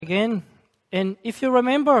again. And if you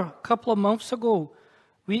remember, a couple of months ago,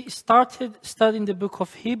 we started studying the book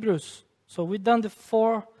of Hebrews. So we've done the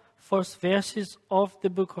 4 first verses of the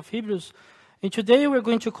book of Hebrews. And today we're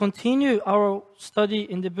going to continue our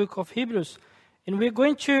study in the book of Hebrews. And we're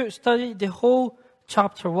going to study the whole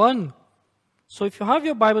chapter 1. So if you have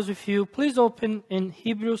your Bibles with you, please open in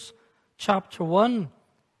Hebrews chapter 1.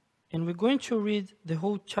 And we're going to read the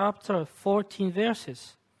whole chapter, 14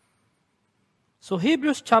 verses. So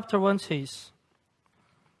Hebrews chapter 1 says,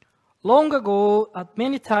 "Long ago, at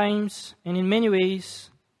many times and in many ways,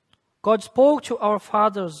 God spoke to our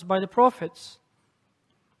fathers by the prophets.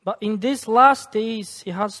 But in these last days, He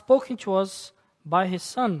has spoken to us by His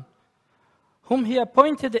Son, whom He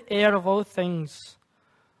appointed the heir of all things,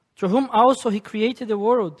 through whom also He created the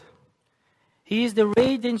world. He is the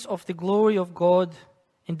radiance of the glory of God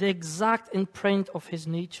and the exact imprint of His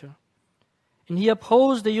nature. And He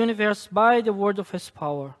upholds the universe by the word of His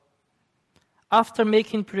power. After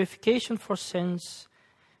making purification for sins,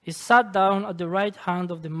 He sat down at the right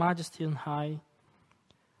hand of the Majesty on high,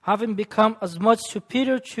 having become as much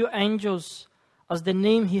superior to angels as the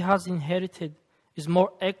name He has inherited is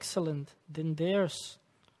more excellent than theirs.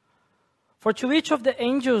 For to which of the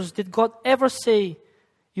angels did God ever say,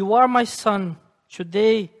 'You are my Son,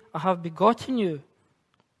 today I have begotten you'?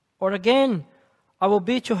 Or again, 'I will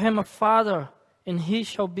be to him a father, and he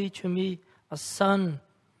shall be to me a son'?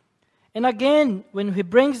 And again, when He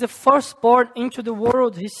brings the firstborn into the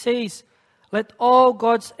world, He says, 'Let all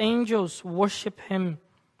God's angels worship Him.'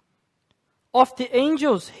 Of the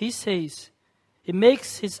angels, He says, 'He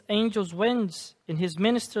makes His angels winds and His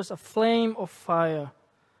ministers a flame of fire.'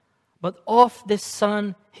 But of the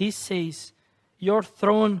Son, He says, 'Your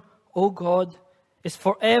throne, O God, is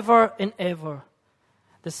forever and ever.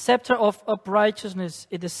 The scepter of uprightness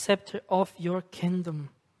is the scepter of your kingdom.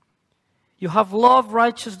 You have loved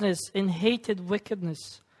righteousness and hated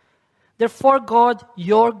wickedness. Therefore God,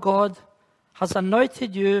 your God, has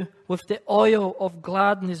anointed you with the oil of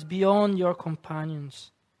gladness beyond your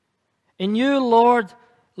companions. And you, Lord,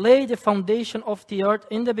 laid the foundation of the earth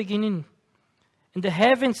in the beginning, and the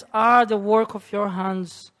heavens are the work of your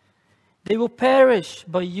hands. They will perish,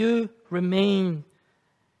 but you remain.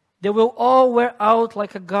 They will all wear out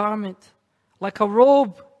like a garment. Like a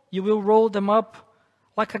robe, you will roll them up.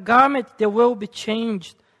 Like a garment, they will be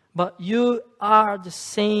changed. But you are the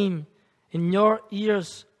same, and your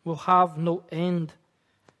years will have no end.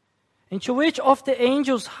 And to which of the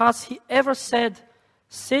angels has He ever said,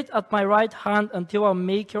 'Sit at my right hand until I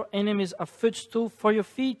make your enemies a footstool for your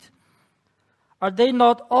feet'? Are they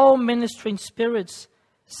not all ministering spirits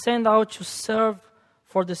sent out to serve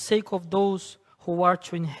for the sake of those who are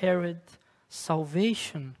to inherit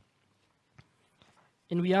salvation?"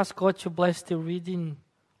 And we ask God to bless the reading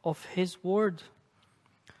of His Word.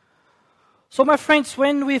 So my friends,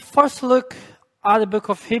 when we first look at the book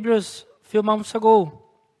of Hebrews a few months ago,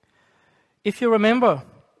 if you remember,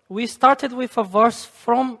 we started with a verse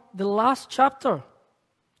from the last chapter.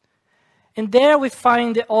 And there we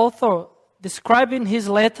find the author describing his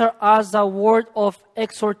letter as a word of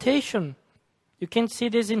exhortation. You can see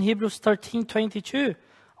this in Hebrews 13:22.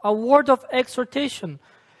 A word of exhortation.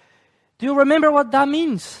 Do you remember what that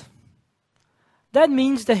means? That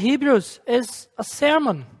means the Hebrews is a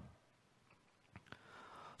sermon.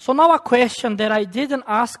 So now a question that I didn't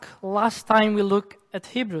ask last time we looked at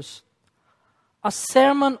Hebrews. A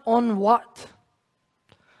sermon on what?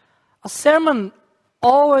 A sermon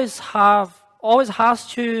always has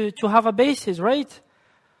to have a basis, right?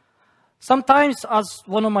 Sometimes, as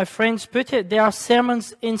one of my friends put it, there are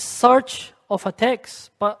sermons in search of a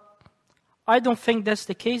text, but I don't think that's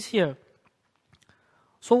the case here.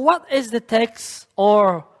 So what is the text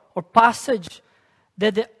or passage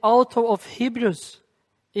that the author of Hebrews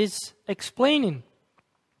is explaining?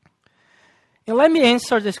 And let me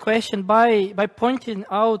answer this question by pointing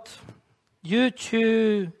out you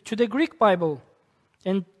to the Greek Bible.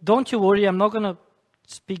 And don't you worry, I'm not going to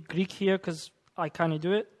speak Greek here because I can't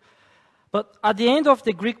do it. But at the end of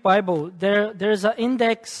the Greek Bible, there's an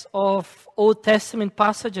index of Old Testament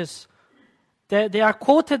passages that they are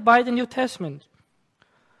quoted by the New Testament.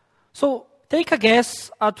 So take a guess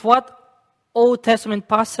at what Old Testament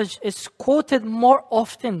passage is quoted more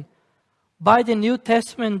often by the New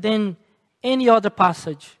Testament than any other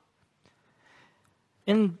passage.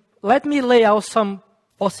 And let me lay out some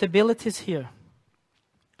possibilities here.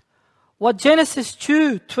 What Genesis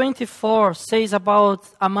 2:24 says about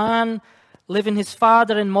a man leaving his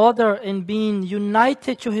father and mother and being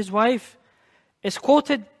united to his wife is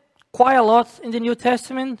quoted quite a lot in the New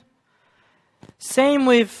Testament. Same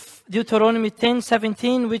with Deuteronomy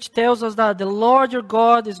 10:17, which tells us that the Lord your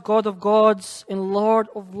God is God of gods and Lord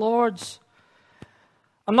of lords.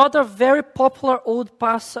 Another very popular Old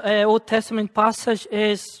Testament passage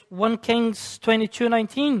is 1 Kings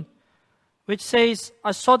 22:19, which says,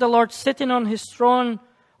 I saw the Lord sitting on his throne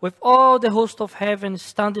with all the host of heaven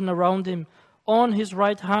standing around him, on his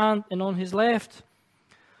right hand and on his left.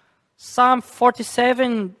 Psalm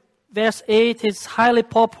 47 verse 8 is highly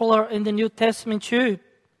popular in the New Testament too.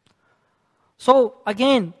 So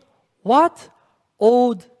again, what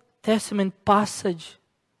Old Testament passage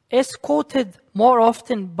is quoted more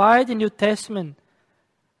often by the New Testament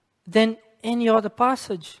than any other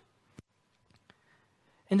passage?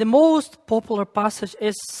 And the most popular passage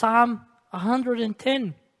is Psalm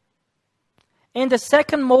 110. And the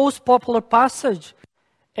second most popular passage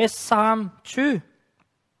is Psalm 2.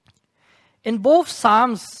 And both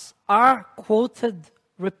Psalms are quoted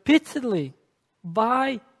repeatedly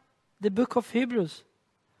by the book of Hebrews.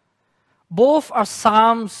 Both are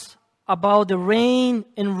Psalms about the reign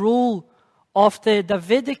and rule of the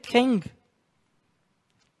Davidic king.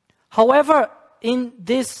 However, in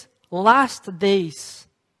these last days,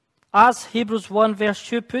 as Hebrews 1 verse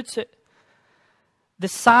 2 puts it, the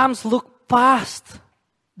Psalms look past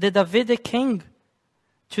the Davidic king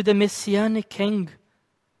to the Messianic king,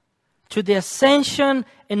 to the ascension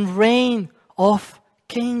and reign of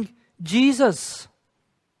King Jesus.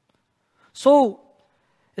 So,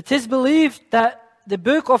 it is believed that the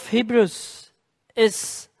book of Hebrews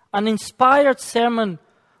is an inspired sermon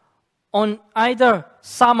on either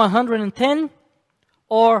Psalm 110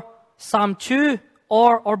 or Psalm 2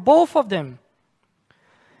 or both of them.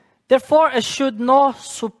 Therefore, it should not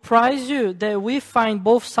surprise you that we find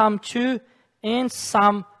both Psalm 2 and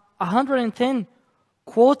Psalm 110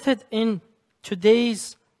 quoted in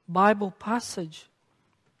today's Bible passage.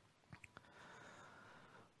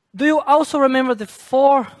 Do you also remember the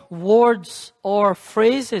 4 words or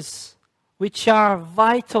phrases which are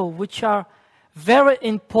vital, which are very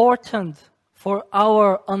important for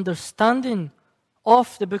our understanding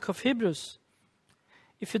of the book of Hebrews?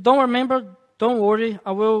 If you don't remember, don't worry,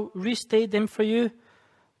 I will restate them for you.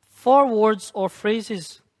 4 words or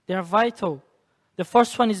phrases, they are vital. The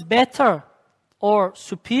first one is better or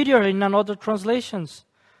superior in another translations.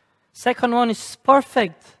 Second one is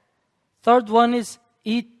perfect. Third one is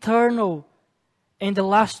eternal. And the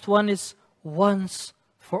last one is once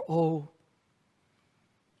for all.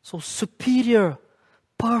 So superior,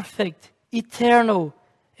 perfect, eternal,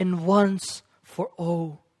 and once for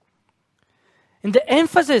all. And the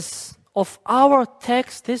emphasis of our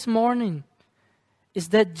text this morning is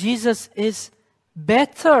that Jesus is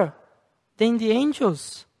better than the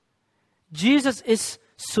angels. Jesus is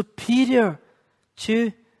superior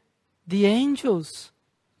to the angels.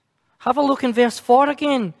 Have a look in verse 4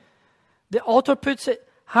 again. The author puts it,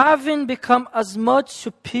 having become as much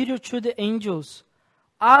superior to the angels,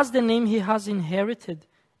 as the name he has inherited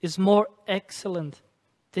is more excellent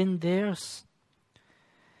than theirs.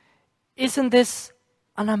 Isn't this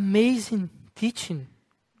an amazing teaching?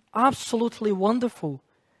 Absolutely wonderful.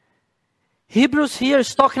 Hebrews here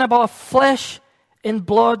is talking about a flesh and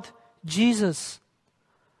blood Jesus.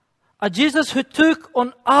 A Jesus who took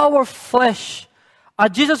on our flesh. A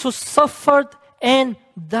Jesus who suffered and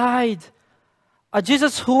died. A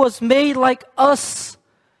Jesus who was made like us,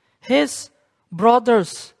 his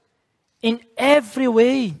brothers, in every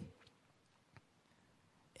way.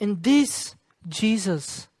 And this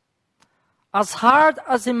Jesus, as hard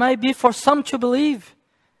as it might be for some to believe,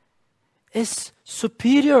 is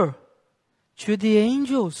superior to the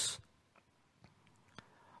angels.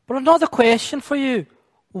 But another question for you,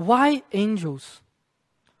 why angels?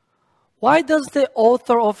 Why does the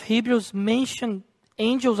author of Hebrews mention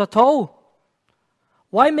angels at all?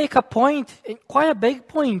 Why make a point, quite a big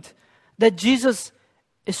point, that Jesus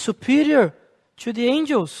is superior to the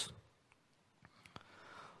angels?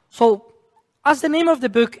 So, as the name of the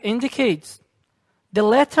book indicates, the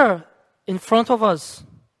letter in front of us,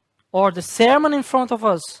 or the sermon in front of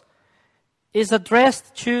us, is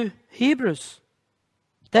addressed to Hebrews.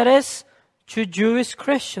 That is, to Jewish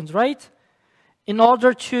Christians, right? In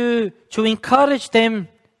order to encourage them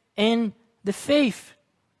in the faith.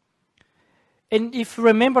 And if you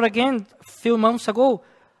remember again, a few months ago,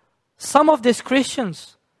 some of these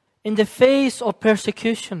Christians, in the face of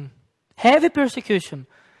persecution, heavy persecution,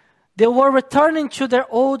 they were returning to their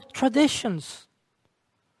old traditions.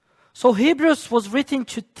 So Hebrews was written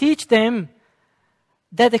to teach them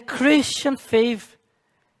that the Christian faith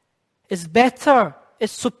is better,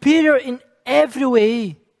 is superior in every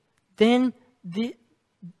way than the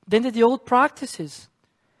old practices.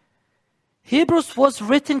 Hebrews was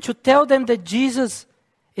written to tell them that Jesus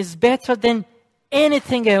is better than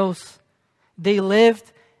anything else they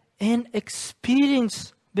lived and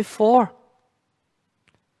experienced before.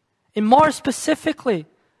 And more specifically,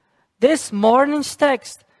 this morning's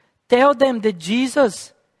text tells them that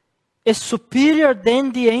Jesus is superior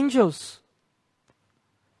than the angels.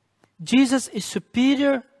 Jesus is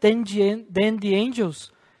superior than the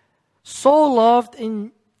angels. So loved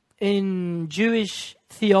in Jewish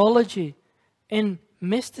theology and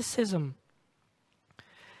mysticism.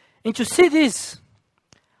 And to see this,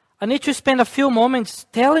 I need to spend a few moments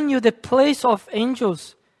telling you the place of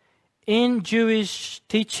angels in Jewish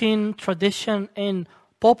teaching, tradition, and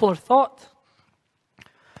popular thought.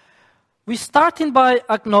 We starting by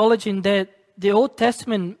acknowledging that the Old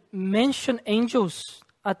Testament mentioned angels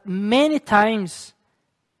at many times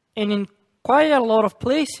and in quite a lot of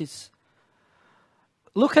places.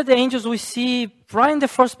 Look at the angels we see right in the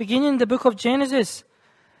first beginning in the book of Genesis.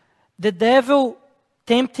 The devil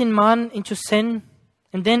tempting man into sin,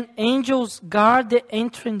 and then angels guard the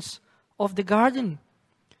entrance of the garden.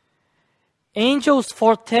 Angels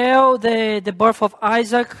foretell the birth of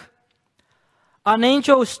Isaac. An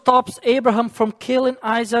angel stops Abraham from killing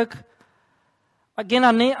Isaac. Again,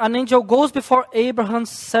 an angel goes before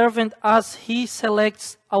Abraham's servant as he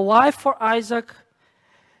selects a wife for Isaac.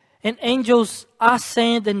 And angels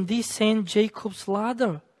ascend and descend Jacob's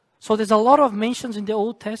ladder. So there's a lot of mentions in the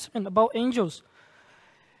Old Testament about angels.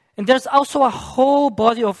 And there's also a whole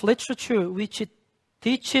body of literature which it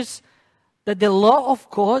teaches that the law of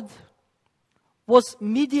God was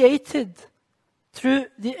mediated through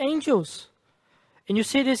the angels. And you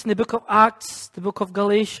see this in the book of Acts, the book of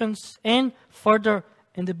Galatians, and further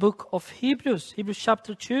in the book of Hebrews, Hebrews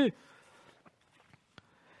chapter 2.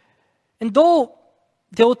 And though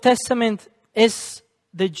the Old Testament is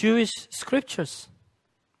the Jewish scriptures,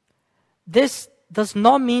 this does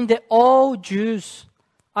not mean that all Jews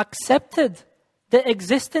accepted the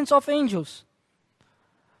existence of angels.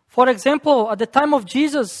 For example, at the time of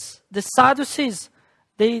Jesus, the Sadducees,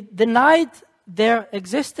 they denied their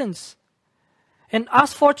existence. And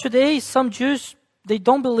as for today, some Jews, they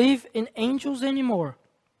don't believe in angels anymore.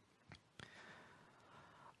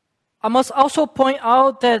 I must also point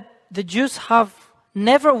out that the Jews have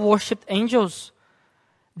never worshipped angels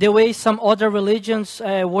the way some other religions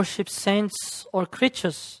worship saints or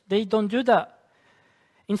creatures. They don't do that.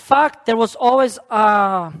 In fact, there was always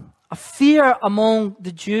a fear among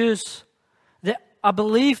the Jews that a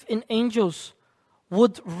belief in angels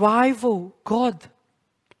would rival God.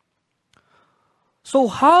 So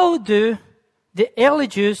how do the early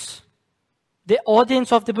Jews, the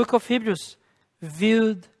audience of the book of Hebrews,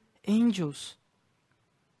 viewed angels?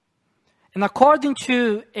 And according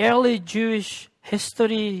to early Jewish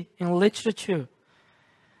history and literature,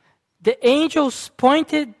 the angels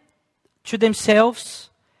pointed to themselves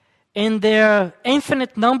and their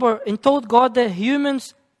infinite number and told God that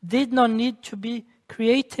humans did not need to be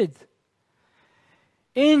created.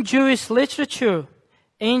 In Jewish literature,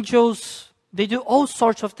 angels, they do all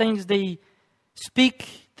sorts of things. They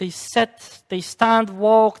speak, they sit, they stand,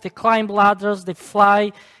 walk, they climb ladders, they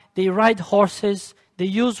fly, they ride horses, they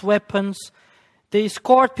use weapons, they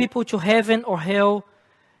escort people to heaven or hell,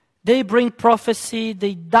 they bring prophecy,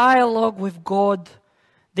 they dialogue with God,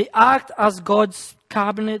 they act as God's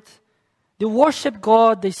cabinet, they worship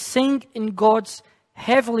God, they sing in God's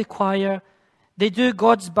heavenly choir, they do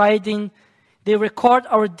God's bidding, they record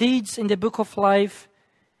our deeds in the book of life,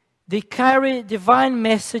 they carry divine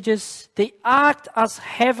messages, they act as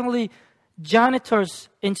heavenly janitors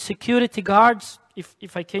and security guards,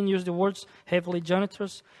 if I can use the words, heavenly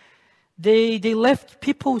janitors. They lift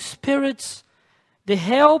people's spirits, they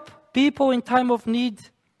help people in time of need,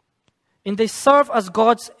 and they serve as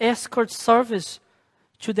God's escort service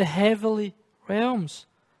to the heavenly realms.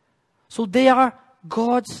 So they are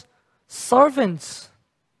God's servants.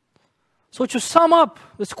 So to sum up,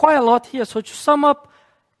 there's quite a lot here. So to sum up,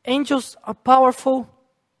 angels are powerful,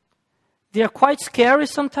 they are quite scary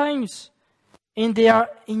sometimes, and they are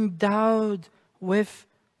endowed with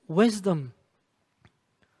wisdom.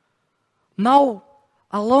 Now,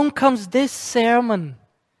 along comes this sermon,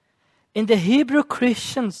 and the Hebrew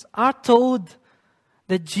Christians are told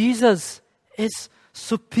that Jesus is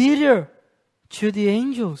superior to the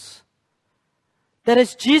angels. That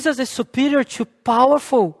is, Jesus is superior to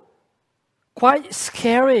powerful, quite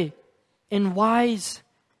scary, and wise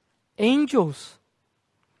angels.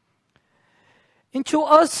 And to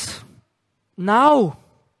us now,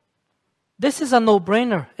 this is a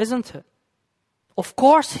no-brainer, isn't it? Of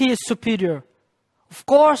course he is superior. Of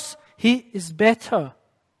course he is better.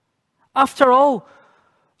 After all,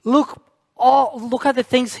 look look at the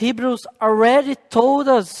things Hebrews already told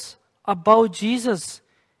us about Jesus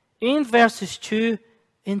in verses 2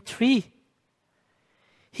 and 3.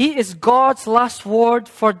 He is God's last word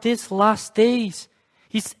for these last days.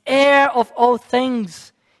 He's heir of all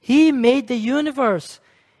things. He made the universe.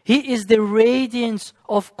 He is the radiance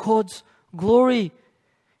of God's glory.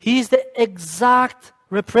 He is the exact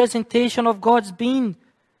representation of God's being.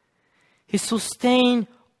 He sustained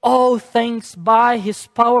all things by His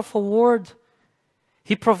powerful word.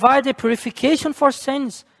 He provided purification for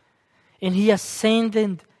sins, and He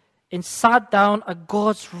ascended and sat down at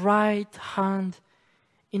God's right hand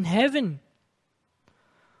in heaven.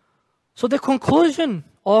 So the conclusion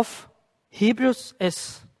of Hebrews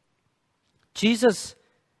is Jesus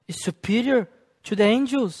is superior to the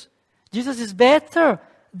angels. Jesus is better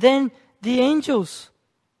than the angels.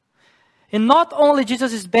 And not only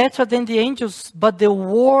Jesus is better than the angels, but the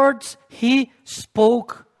words He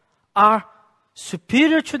spoke are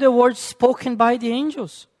superior to the words spoken by the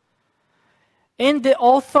angels. And the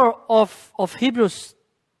author of Hebrews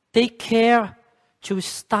take care to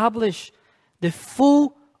establish the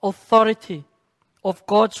full authority of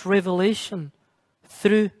God's revelation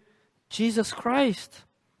through Jesus Christ.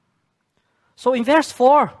 So in verse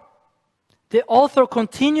 4, the author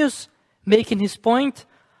continues making his point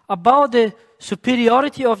about the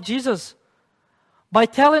superiority of Jesus by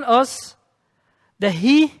telling us that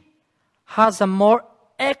He has a more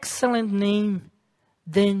excellent name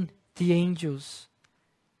than the angels.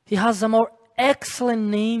 He has a more excellent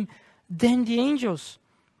name than the angels.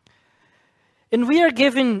 And we are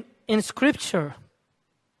given in Scripture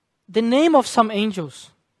the name of some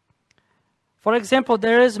angels. For example,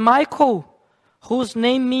 there is Michael, whose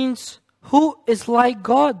name means who is like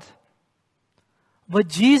God. But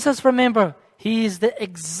Jesus, remember, He is the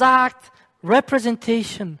exact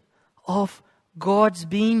representation of God's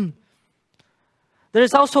being. There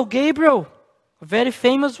is also Gabriel, a very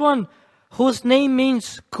famous one, whose name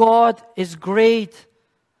means God is great.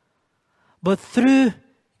 But through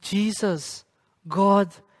Jesus,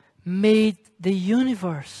 God made the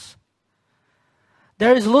universe.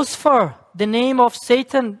 There is Lucifer, the name of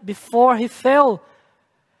Satan before he fell.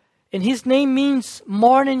 And his name means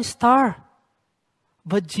morning star.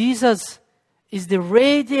 But Jesus is the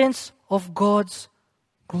radiance of God's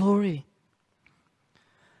glory.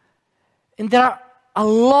 And there are a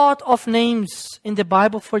lot of names in the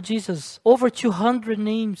Bible for Jesus. Over 200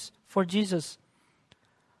 names for Jesus.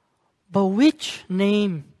 But which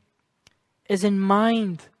name is in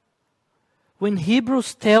mind when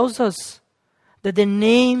Hebrews tells us that the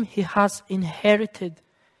name He has inherited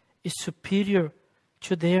is superior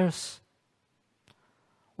to theirs?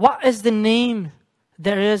 What is the name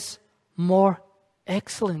that is more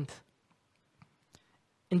excellent?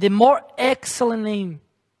 And the more excellent name,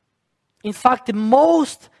 in fact, the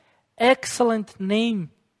most excellent name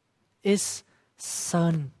is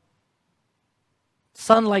Son.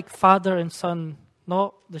 Son like father and son,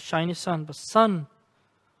 not the shiny sun, but Son.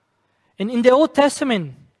 And in the Old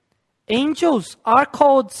Testament, angels are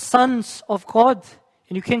called sons of God.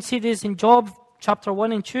 And you can see this in Job chapter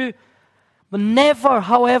 1 and 2. But never,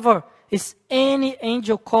 however, is any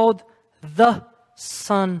angel called the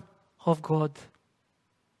Son of God.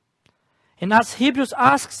 And as Hebrews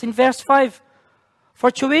asks in verse 5, for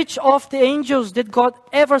to which of the angels did God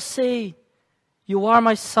ever say, "You are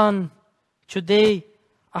my son, today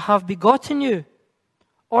I have begotten you"?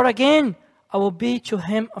 Or again, "I will be to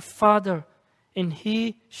him a father, and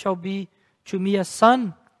he shall be to me a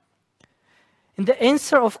son"? And the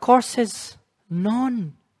answer, of course, is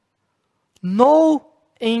none. No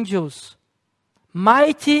angels,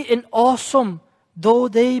 mighty and awesome though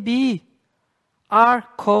they be, are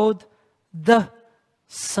called the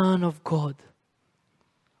Son of God.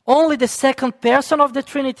 Only the second person of the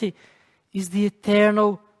Trinity is the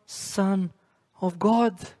eternal Son of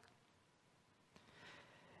God.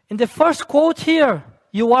 In the first quote here,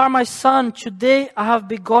 "You are my son, today I have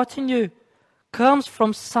begotten you," comes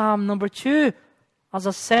from Psalm number 2, as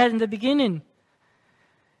I said in the beginning.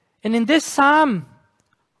 And in this psalm,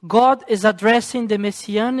 God is addressing the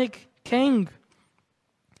Messianic King.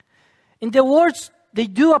 In the words, they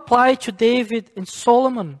do apply to David and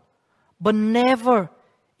Solomon, but never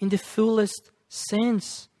in the fullest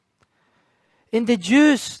sense. And the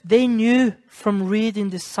Jews, they knew from reading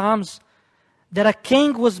the Psalms that a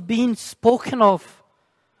king was being spoken of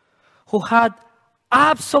who had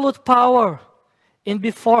absolute power and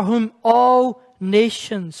before whom all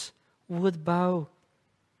nations would bow.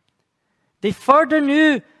 They further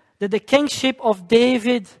knew that the kingship of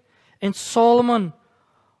David and Solomon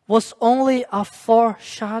was only a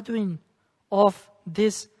foreshadowing of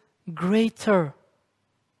this greater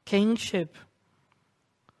kingship.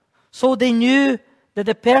 So they knew that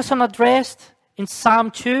the person addressed in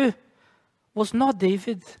Psalm 2 was not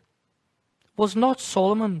David, was not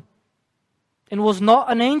Solomon, and was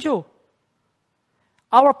not an angel.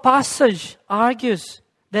 Our passage argues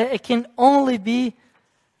that it can only be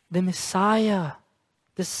the Messiah,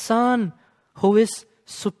 the Son, who is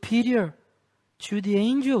superior to the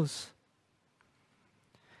angels.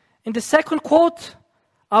 In the second quote,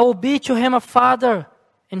 I will be to him a father,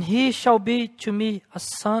 and he shall be to me a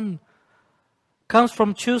son, comes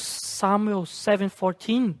from 2 Samuel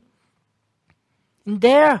 7:14. And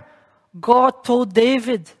there, God told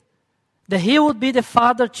David that he would be the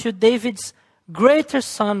father to David's greater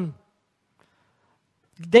son.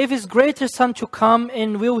 David's greater son to come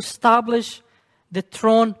and will establish the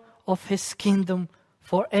throne of his kingdom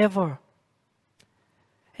forever.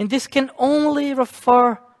 And this can only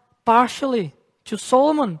refer partially to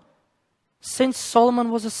Solomon, since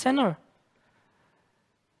Solomon was a sinner.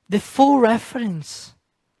 The full reference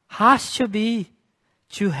has to be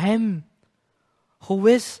to him who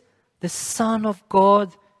is the Son of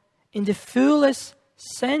God in the fullest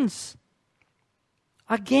sense.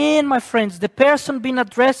 Again, my friends, the person being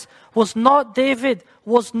addressed was not David,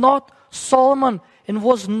 was not Solomon, and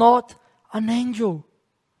was not an angel.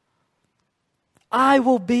 I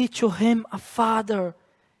will be to him a father,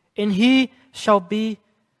 and he shall be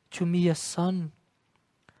to me a son.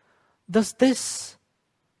 Does this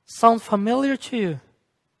sound familiar to you?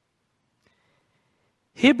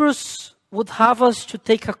 Hebrews would have us to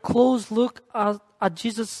take a close look at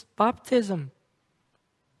Jesus' baptism.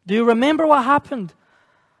 Do you remember what happened?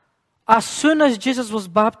 As soon as Jesus was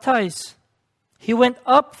baptized, he went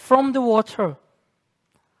up from the water.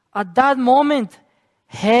 At that moment,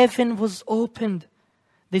 heaven was opened.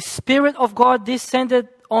 The Spirit of God descended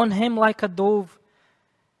on him like a dove.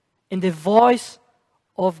 And the voice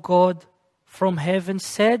of God from heaven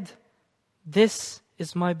said, "This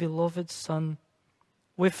is my beloved Son,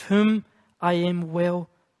 with whom I am well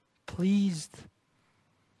pleased."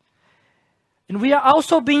 And we are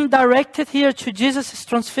also being directed here to Jesus'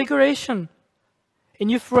 transfiguration. And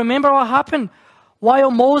if you remember what happened, while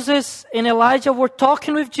Moses and Elijah were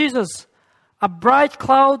talking with Jesus, a bright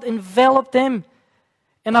cloud enveloped them,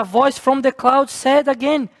 and a voice from the cloud said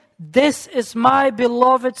again, "This is my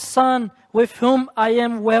beloved Son, with whom I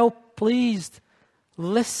am well pleased.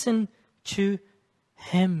 Listen to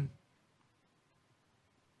him."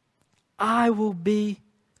 I will be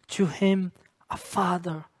to him a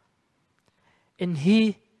father, and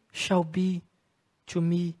he shall be to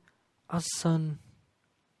me a son.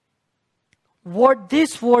 Were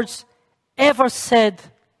these words ever said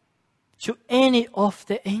to any of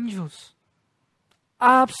the angels?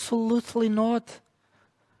 Absolutely not.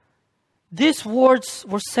 These words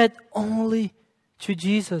were said only to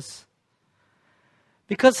Jesus,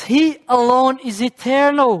 because he alone is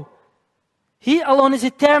eternal. He alone is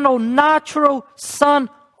eternal, natural Son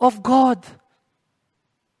of God.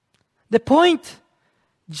 The point,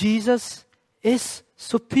 Jesus is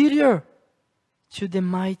superior to the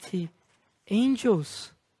mighty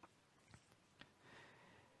angels.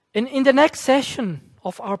 And in the next session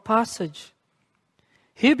of our passage,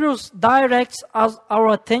 Hebrews directs our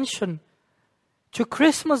attention to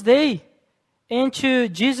Christmas Day and to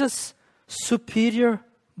Jesus' superior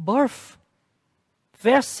birth.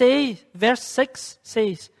 Verse 6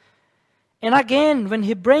 says, "And again, when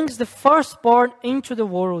he brings the firstborn into the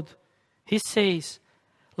world, he says,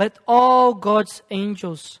 'Let all God's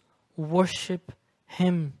angels worship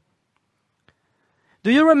him.'"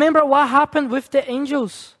 Do you remember what happened with the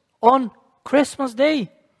angels on Christmas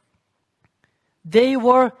Day? They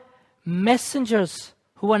were messengers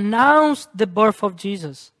who announced the birth of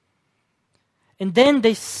Jesus. And then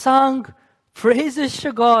they sang praises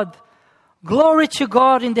to God, "Glory to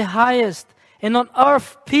God in the highest, and on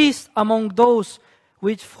earth peace among those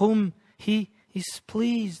with whom he is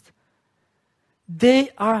pleased." They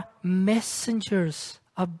are messengers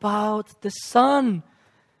about the Son.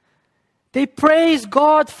 They praise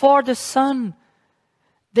God for the Son.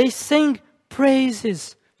 They sing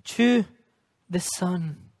praises to the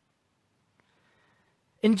Son.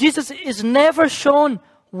 And Jesus is never shown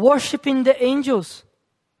worshiping the angels,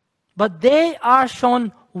 but they are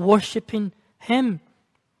shown worshiping him.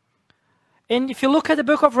 And if you look at the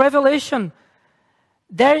book of Revelation,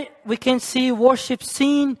 there we can see worship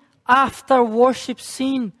scene after worship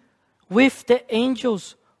scene with the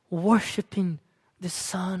angels worshiping the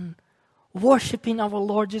Son, worshiping our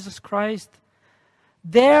Lord Jesus Christ.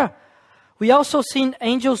 There, we also see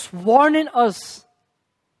angels warning us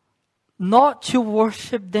not to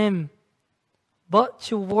worship them, but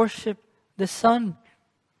to worship the Son.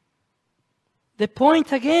 The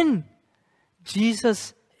point again,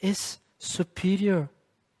 Jesus is superior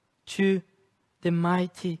to the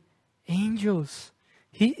mighty angels.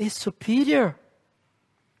 He is superior.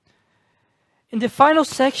 In the final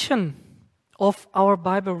section of our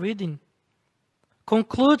Bible reading,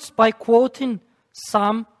 concludes by quoting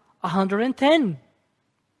Psalm 110.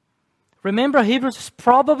 Remember, Hebrews is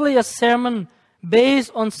probably a sermon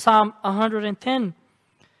based on Psalm 110.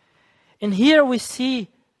 And here we see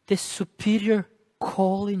the superior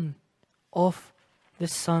calling of the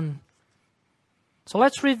Son. So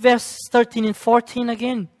let's read verse 13 and 14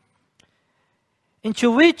 again. And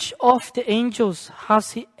to which of the angels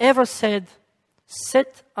has he ever said,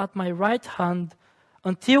 "Sit at my right hand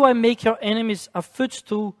until I make your enemies a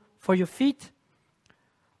footstool for your feet"?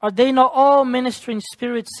 Are they not all ministering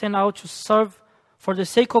spirits sent out to serve for the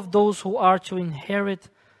sake of those who are to inherit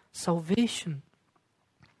salvation?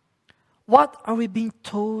 What are we being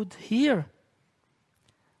told here?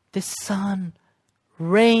 The Son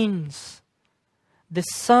reigns. The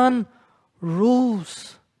Son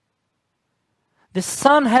rules. The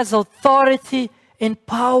Son has authority and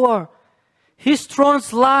power. His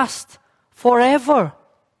thrones last forever.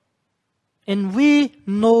 And we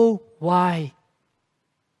know why.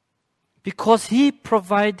 Because He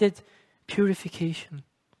provided purification.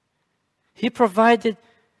 He provided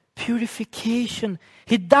purification.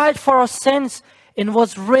 He died for our sins and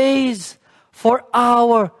was raised for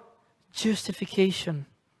our justification.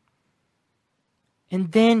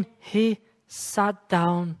 And then He sat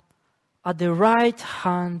down at the right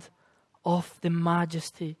hand of the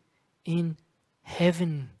Majesty in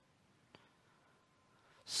heaven.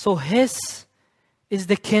 So His is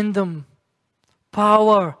the kingdom,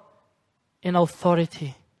 power, and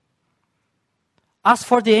authority. As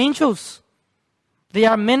for the angels, they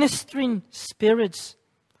are ministering spirits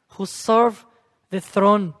who serve the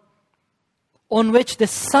throne on which the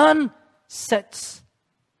Son sits,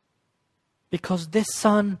 because this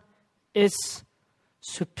Son is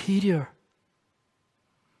superior.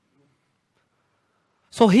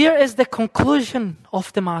 So here is the conclusion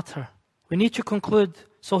of the matter. We need to conclude.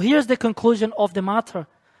 So here's the conclusion of the matter.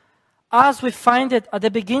 As we find it at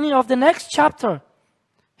the beginning of the next chapter,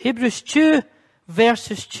 Hebrews 2,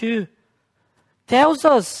 verses 2, tells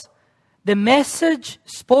us the message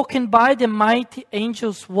spoken by the mighty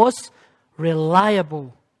angels was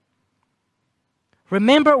reliable.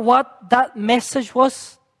 Remember what that message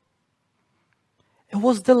was? It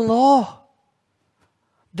was the law.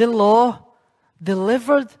 The law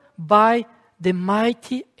delivered by the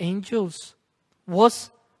mighty angels was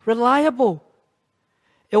reliable.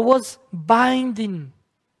 It was binding.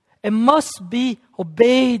 It must be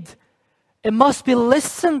obeyed. It must be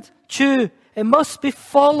listened to. It must be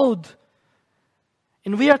followed.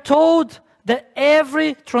 And we are told that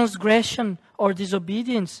every transgression or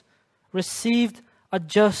disobedience received a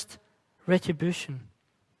just retribution.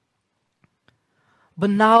 But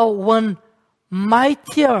now one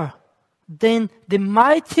mightier than the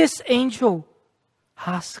mightiest angel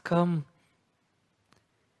has come.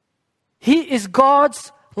 He is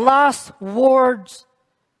God's last words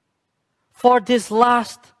for these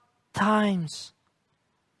last times.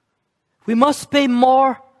 We must pay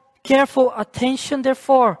more careful attention,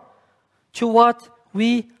 therefore, to what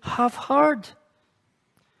we have heard.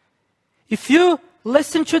 If you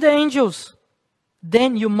listen to the angels,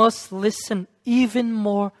 then you must listen even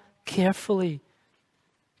more carefully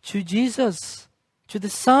to Jesus, to the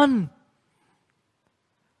Son.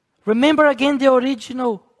 Remember again the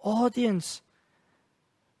original audience.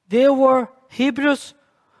 They were Hebrews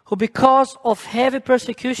who, because of heavy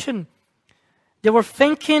persecution, they were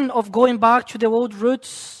thinking of going back to the old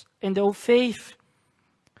roots and the old faith.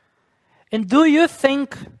 And do you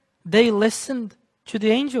think they listened to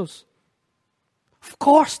the angels? Of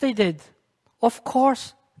course they did. Of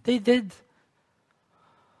course they did.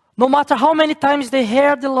 No matter how many times they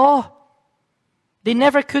heard the law, they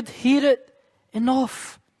never could hear it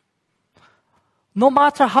enough. No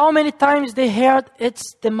matter how many times they heard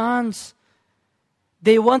its demands,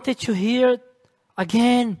 they wanted to hear it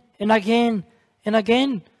again and again and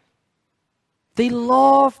again. They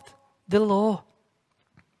loved the law.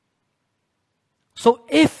 So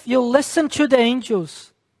if you listen to the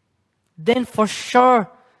angels, then for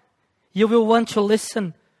sure you will want to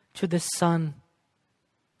listen to the Son,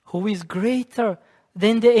 who is greater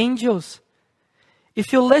than the angels.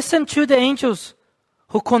 If you listen to the angels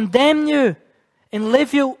who condemn you and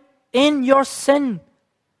leave you in your sin,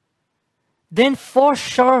 then for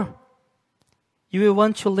sure you will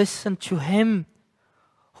want to listen to Him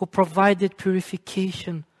who provided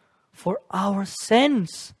purification for our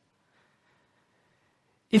sins.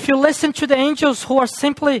 If you listen to the angels who are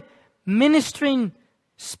simply ministering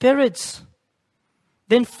spirits,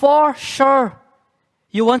 then for sure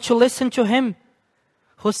you want to listen to Him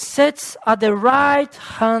who sits at the right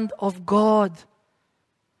hand of God.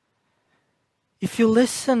 If you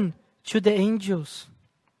listen to the angels,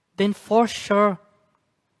 then for sure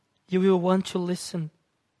you will want to listen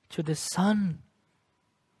to the Son.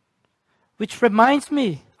 Which reminds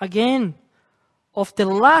me again of the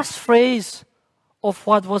last phrase of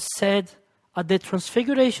what was said at the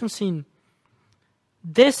transfiguration scene.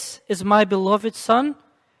 This is my beloved Son,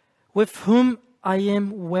 with whom I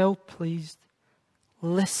am well pleased.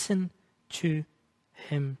 Listen to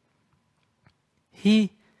Him.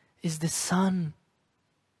 He is the Son.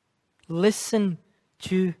 Listen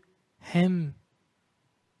to Him.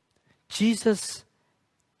 Jesus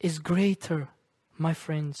is greater, my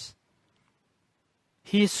friends.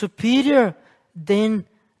 He is superior than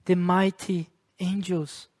the mighty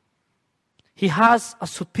angels. He has a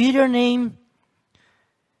superior name.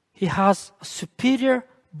 He has a superior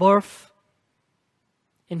birth.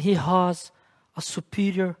 And He has a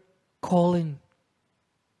superior calling.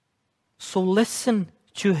 So listen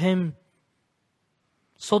to Him,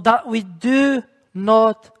 so that we do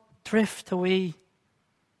not drift away,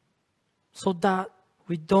 so that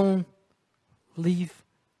we don't leave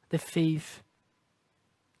the faith.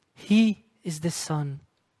 He is the Son.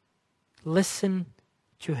 Listen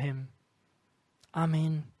to Him.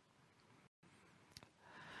 Amen.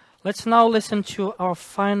 Let's now listen to our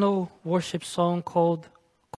final worship song called